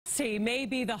Chelsea may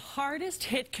be the hardest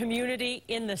hit community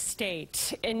in the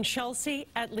state. In Chelsea,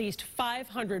 at least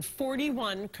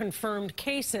 541 confirmed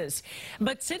cases.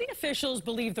 But city officials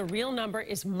believe the real number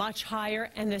is much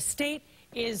higher, and the state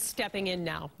is stepping in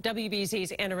now.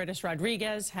 WBZ's Anaridis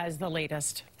Rodriguez has the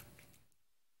latest.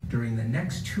 During the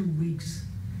next 2 weeks,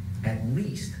 at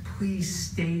least,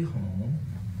 please stay home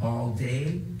all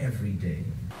day, every day.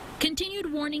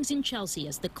 Continued warnings in Chelsea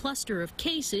as the cluster of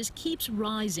cases keeps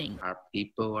rising. Our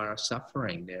people are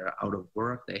suffering. They're out of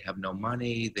work. They have no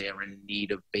money. They're in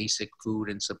need of basic food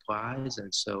and supplies.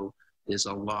 And so there's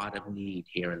a lot of need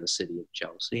here in the city of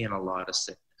Chelsea and a lot of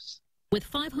sickness. With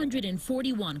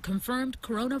 541 confirmed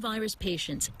coronavirus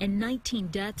patients and 19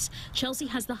 deaths, Chelsea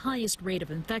has the highest rate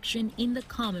of infection in the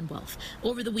Commonwealth.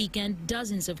 Over the weekend,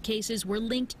 dozens of cases were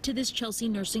linked to this Chelsea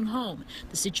nursing home.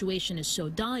 The situation is so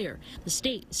dire, the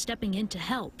state is stepping in to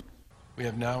help. We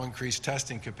have now increased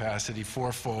testing capacity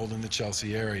fourfold in the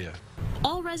Chelsea area.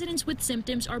 All residents with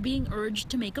symptoms are being urged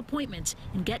to make appointments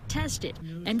and get tested.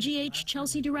 MGH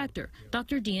Chelsea Director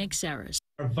Dr. Dean Xeris.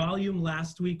 Our volume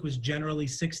last week was generally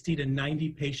 60 to 90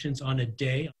 patients on a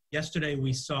day. Yesterday,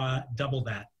 we saw double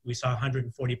that. We saw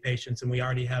 140 patients, and we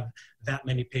already have that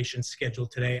many patients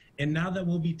scheduled today. And now that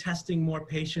we'll be testing more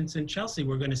patients in Chelsea,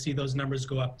 we're going to see those numbers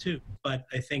go up too. But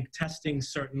I think testing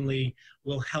certainly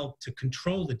will help to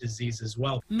control the disease as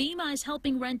well. MEMA is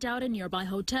helping rent out a nearby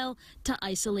hotel to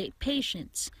isolate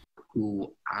patients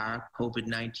who are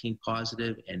COVID-19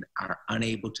 positive and are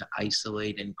unable to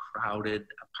isolate in crowded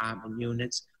apartment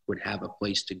units would have a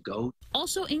place to go.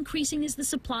 Also increasing is the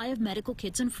supply of medical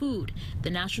kits and food. The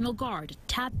National Guard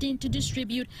tapped in to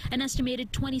distribute an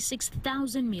estimated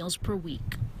 26,000 meals per week.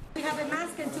 We have a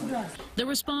mask and 2 gloves. The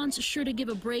response is sure to give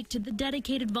a break to the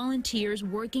dedicated volunteers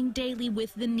working daily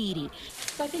with the needy.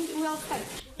 So I think we're all set.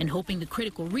 And hoping the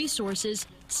critical resources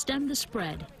stem the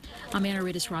spread. I'm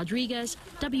Anaridis Rodriguez,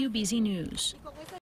 WBZ News.